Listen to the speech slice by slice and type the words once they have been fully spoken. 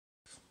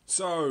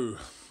So,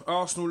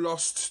 Arsenal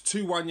lost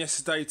 2-1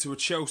 yesterday to a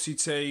Chelsea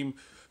team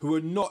who are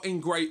not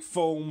in great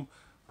form,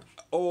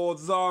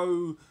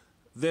 although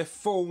their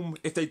form,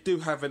 if they do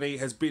have any,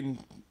 has been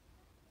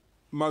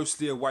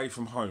mostly away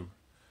from home.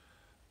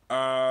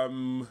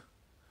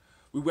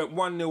 We went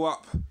 1-0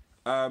 up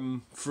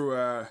through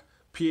a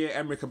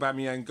Pierre-Emerick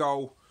Aubameyang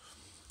goal.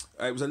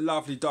 It was a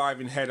lovely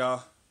diving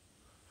header,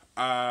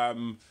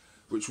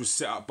 which was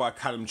set up by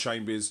Callum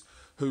Chambers,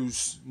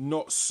 who's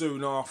not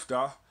soon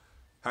after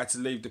had to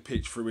leave the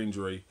pitch through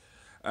injury.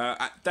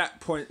 At that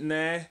point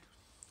there,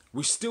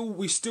 we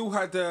still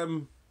had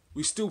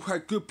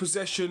good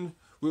possession.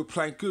 We were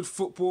playing good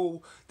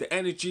football. The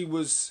energy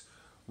was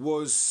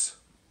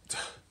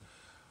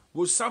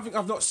something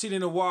I've not seen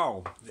in a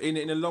while,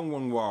 in a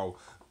long while.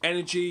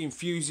 Energy,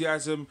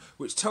 enthusiasm,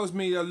 which tells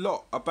me a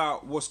lot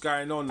about what's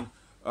going on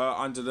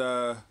under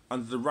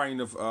the reign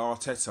of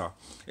Arteta.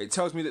 It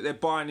tells me that they're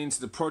buying into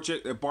the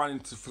project, they're buying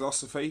into the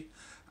philosophy,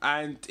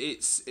 and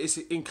it's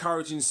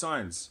encouraging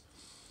signs.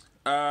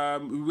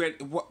 We went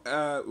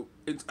at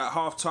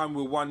half time.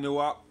 We were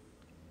 1-0 up,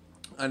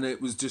 and it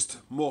was just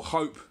more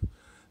hope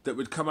that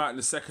we'd come out in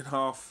the second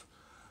half,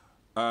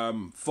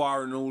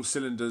 firing all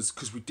cylinders,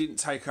 because we didn't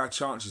take our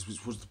chances,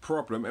 which was the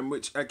problem, and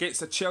which against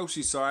the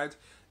Chelsea side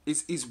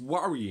is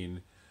worrying,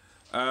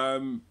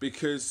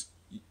 because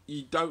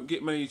you don't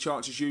get many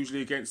chances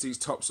usually against these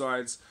top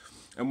sides,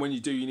 and when you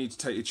do, you need to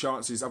take your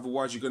chances,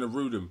 otherwise you're going to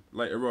rue them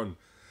later on.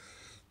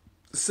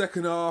 The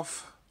second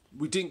half,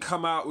 we didn't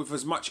come out with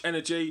as much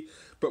energy,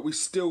 but we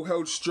still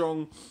held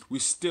strong. We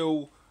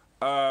still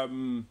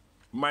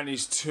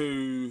managed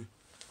to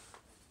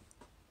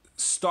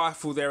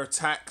stifle their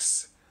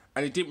attacks,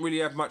 and it didn't really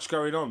have much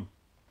going on.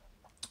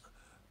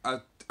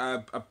 A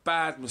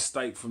bad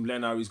mistake from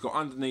Leno. He's got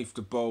underneath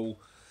the ball.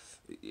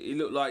 He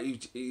looked like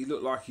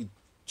he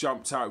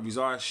jumped out with his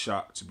eyes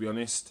shut, to be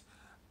honest.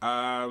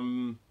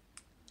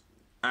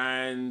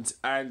 And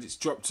it's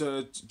dropped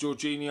to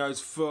Jorginho's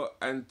foot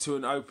and to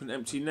an open,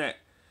 empty net.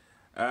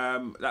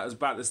 That was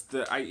about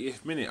the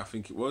 80th minute, I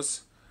think it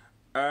was.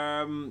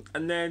 And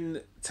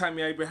then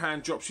Tammy Abraham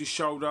drops his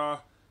shoulder,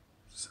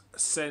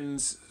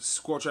 sends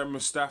Squadron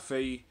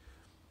Mustafi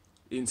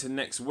into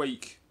next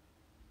week,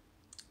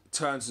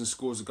 turns and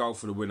scores a goal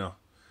for the winner.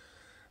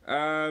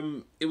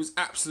 It was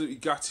absolutely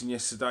gutting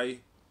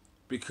yesterday,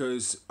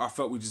 because I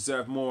felt we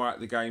deserved more out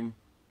of the game,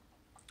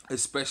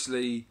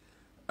 especially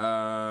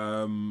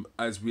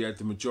as we had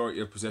the majority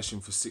of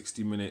possession for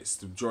 60 minutes,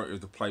 the majority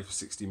of the play for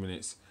 60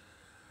 minutes.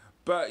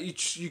 But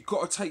you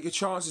got to take your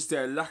chances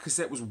there.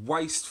 Lacazette was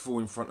wasteful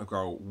in front of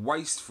goal.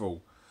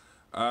 Wasteful.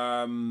 It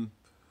would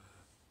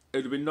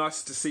have been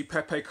nice to see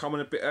Pepe come on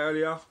a bit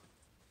earlier,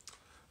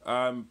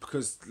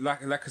 because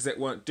Lacazette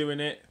weren't doing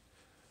it.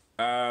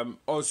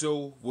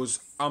 Ozil was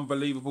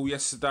unbelievable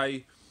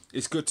yesterday.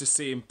 It's good to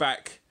see him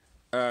back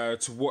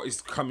to what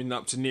is coming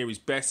up to near his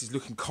best. He's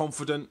looking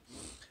confident,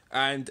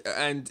 and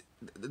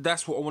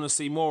that's what I want to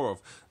see more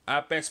of.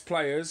 Our best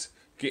players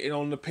getting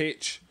on the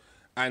pitch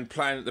and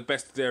playing at the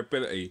best of their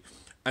ability,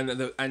 and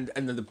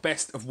the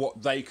best of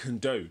what they can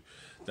do.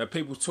 Now,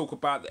 people talk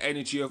about the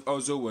energy of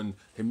Ozil and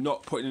him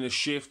not putting in a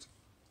shift.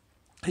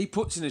 He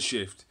puts in a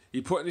shift. He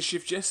put in a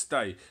shift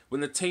yesterday.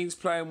 When the team's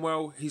playing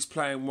well, he's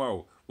playing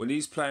well. When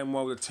he's playing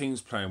well, the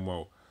team's playing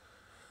well.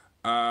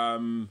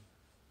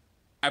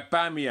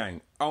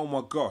 Aubameyang, oh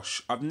my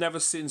gosh, I've never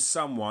seen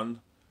someone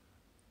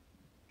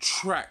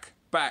track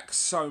back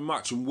so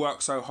much and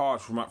work so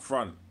hard from up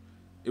front.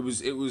 It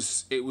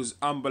was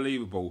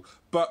unbelievable.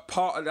 But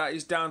part of that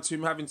is down to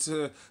him having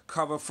to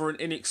cover for an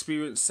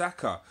inexperienced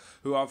Saka,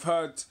 who I've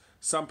heard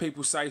some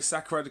people say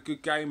Saka had a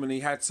good game and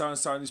he had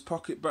so-and-so in his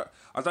pocket, but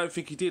I don't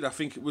think he did. I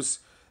think it was,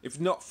 if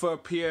not for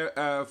for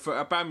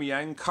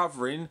Aubameyang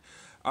covering,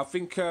 I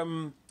think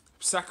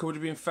Saka would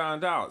have been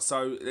found out.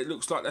 So it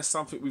looks like that's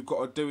something we've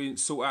got to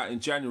sort out in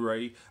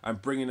January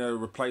and bring in a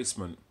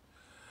replacement.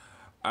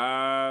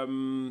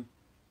 Some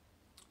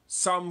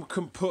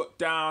can put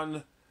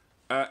down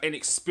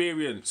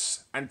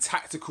inexperience and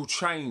tactical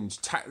change,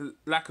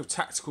 lack of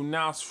tactical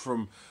nous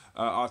from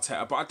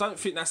Arteta, but I don't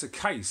think that's the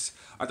case.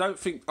 I don't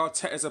think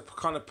Arteta's a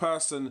kind of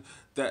person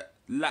that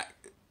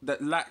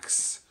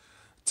lacks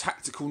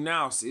tactical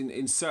nous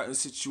in certain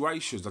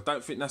situations. I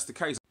don't think that's the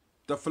case.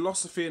 The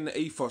philosophy and the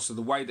ethos of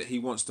the way that he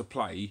wants to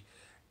play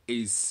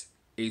is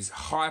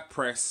high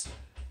press,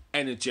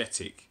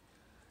 energetic.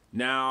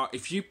 Now,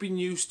 if you've been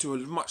used to a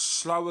much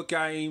slower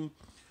game,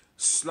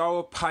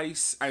 slower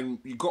pace, and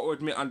you've got to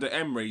admit, under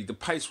Emery, the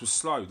pace was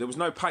slow. There was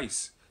no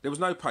pace. There was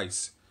no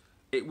pace.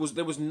 There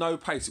was no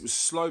pace. It was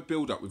slow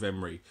build-up with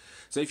Emery.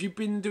 So if you've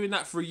been doing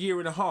that for a year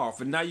and a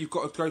half, and now you've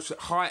got to go to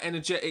high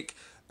energetic,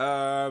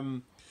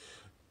 high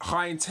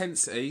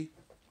intensity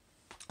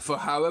for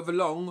however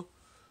long,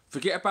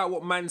 forget about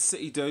what Man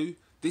City do.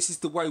 This is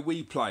the way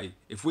we play.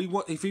 If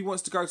he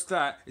wants to go to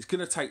that, it's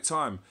going to take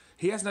time.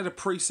 He hasn't had a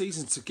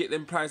pre-season to get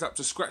them players up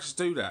to scratch to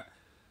do that.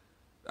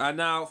 And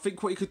now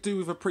think what he could do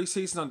with a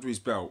pre-season under his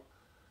belt.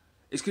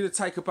 It's going to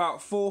take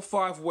about 4 or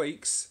 5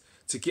 weeks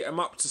to get him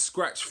up to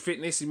scratch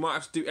fitness. He might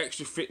have to do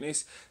extra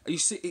fitness. You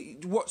see,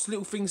 watch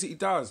little things that he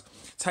does,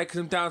 taking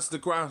them down to the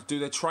ground to do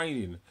their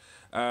training,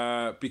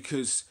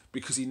 because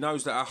he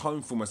knows that our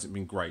home form hasn't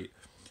been great.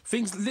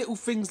 Little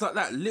things like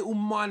that, little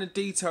minor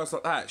details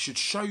like that should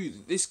show you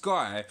that this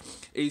guy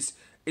is.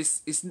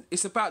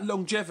 It's about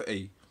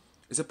longevity.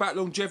 It's about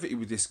longevity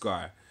with this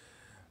guy.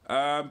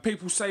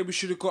 People say we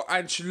should have got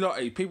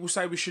Ancelotti. People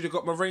say we should have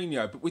got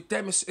Mourinho. But with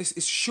them,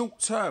 it's short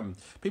term.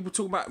 People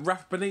talk about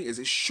Rafa Benitez.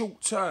 It's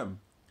short term.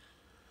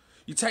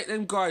 You take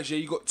them guys, yeah,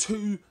 you got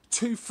 3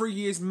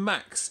 years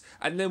max.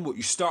 And then what?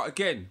 You start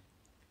again.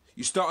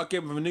 You start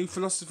again with a new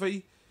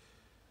philosophy.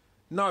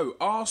 No,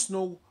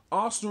 Arsenal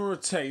are a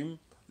team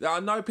that I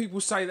know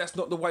people say that's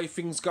not the way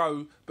things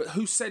go. But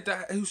who said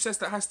that? Who says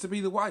that has to be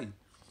the way?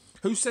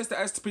 Who says that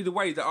has to be the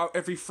way that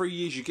every 3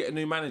 years you get a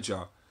new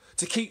manager?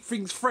 To keep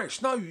things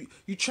fresh. No,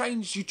 you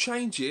change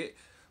it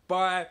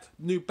by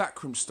new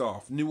backroom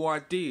staff, new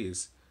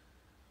ideas.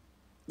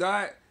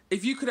 Like,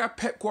 if you could have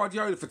Pep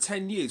Guardiola for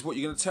 10 years, what,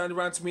 you're going to turn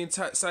around to me and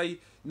say,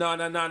 no,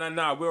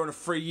 we're on a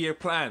 3-year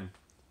plan.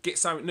 Get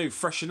something new,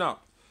 freshen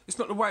up. It's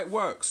not the way it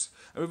works.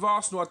 And with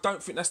Arsenal, I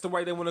don't think that's the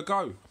way they want to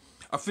go.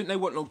 I think they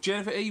want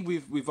longevity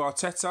with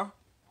Arteta.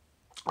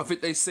 I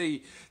think they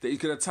see that he's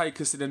going to take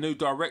us in a new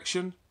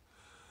direction.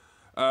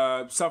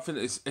 Something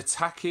that is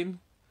attacking.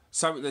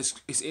 Something that's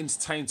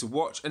entertaining to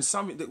watch, and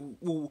something that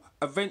will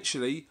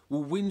eventually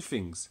win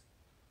things.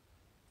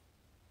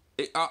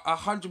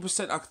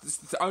 100%. It's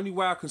the only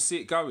way I can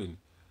see it going,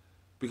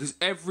 because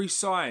every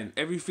sign,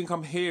 everything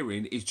I'm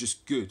hearing is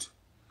just good.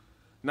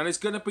 Now there's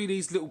going to be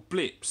these little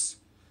blips.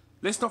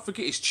 Let's not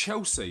forget it's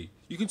Chelsea.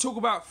 You can talk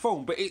about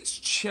form, but it's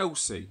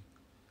Chelsea.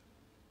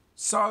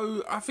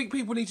 So I think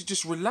people need to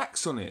just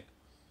relax on it.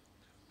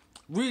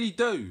 Really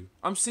do.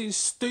 I'm seeing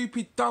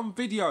stupid, dumb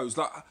videos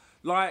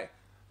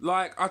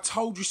like I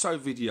told you so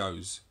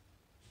videos.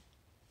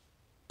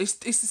 It's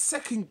the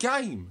second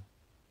game.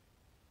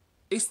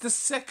 It's the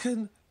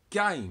second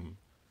game.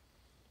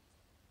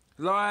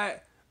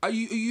 Like, are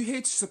you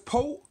here to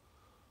support?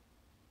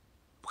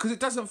 Because it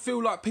doesn't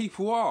feel like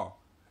people are.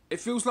 It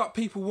feels like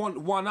people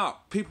want one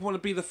up. People want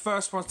to be the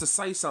first ones to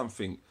say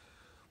something.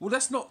 Well,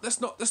 this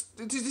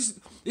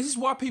is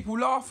why people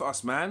laugh at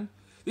us, man.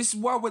 This is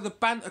why we're the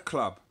banter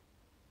club.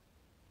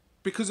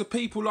 Because of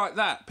people like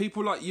that,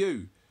 people like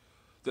you,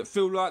 that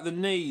feel like the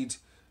need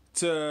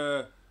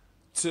to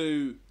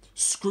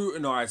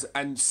scrutinise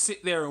and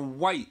sit there and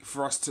wait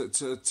for us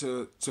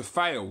to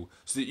fail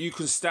so that you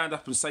can stand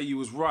up and say you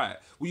was right.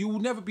 Well, you will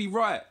never be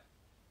right.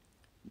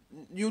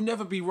 You'll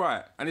never be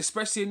right. And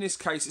especially in this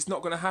case, it's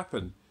not going to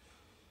happen.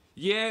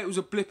 Yeah, it was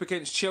a blip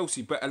against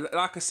Chelsea, but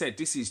like I said,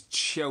 this is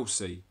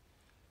Chelsea.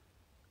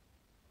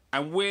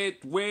 And we'd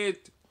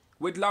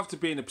love to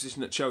be in the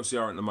position that Chelsea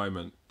are at the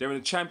moment. They're in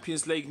the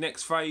Champions League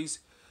next phase.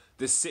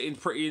 They're sitting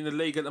pretty in the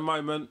league at the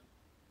moment.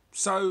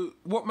 So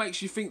what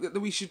makes you think that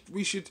we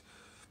should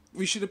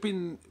have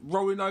been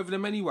rolling over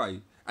them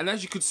anyway? And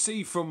as you could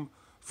see from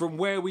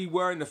where we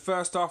were in the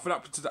first half and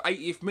up to the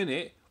 80th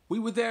minute, we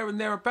were there and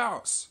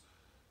thereabouts.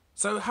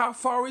 So how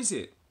far is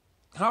it?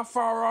 How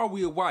far are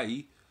we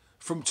away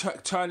from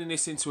turning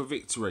this into a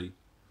victory?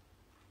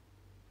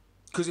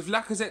 Because if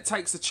Lacazette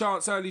takes the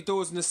chance early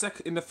doors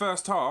in the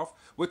first half,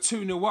 we're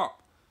 2-0 up.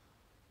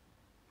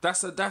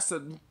 That's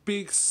a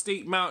big,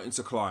 steep mountain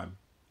to climb.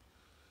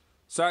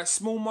 So it's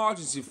small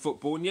margins in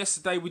football, and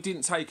yesterday we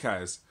didn't take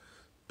ours.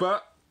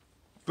 But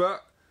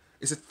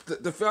it's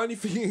the only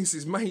thing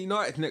is Man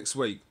United next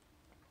week.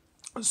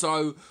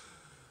 So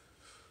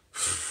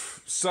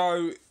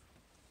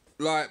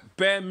like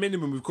bare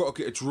minimum, we've got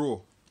to get a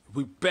draw.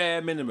 We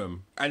bare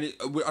minimum, and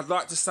I'd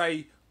like to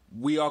say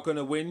we are going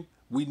to win.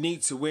 We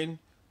need to win,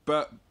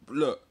 but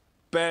look,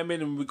 bare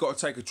minimum, we've got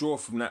to take a draw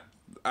from that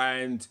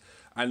and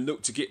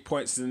look to get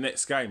points in the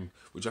next game,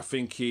 which I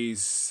think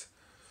is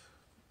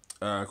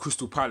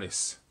Crystal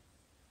Palace.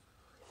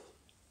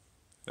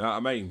 You know what I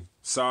mean?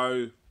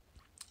 So,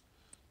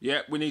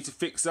 yeah, we need to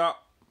fix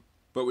up,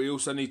 but we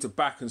also need to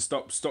back and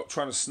stop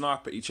trying to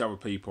snipe at each other,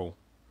 people.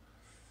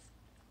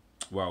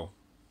 Well,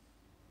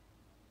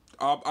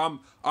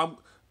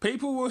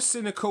 people were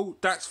cynical.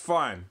 That's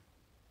fine.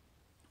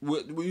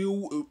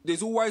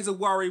 There's always a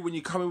worry when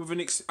you come in with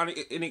an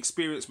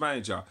inexperienced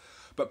manager.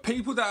 But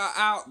people that are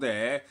out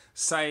there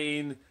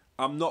saying,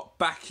 I'm not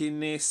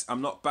backing this,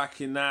 I'm not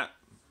backing that,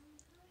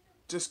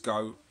 just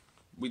go.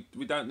 We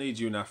don't need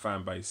you in our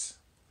fan base.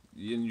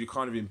 You're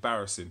kind of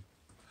embarrassing.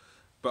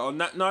 But on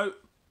that note,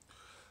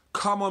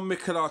 come on,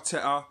 Mikel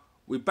Arteta.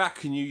 We're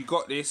backing you. You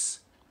got this.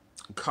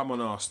 Come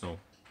on, Arsenal.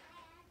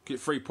 Get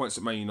 3 points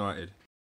at Man United.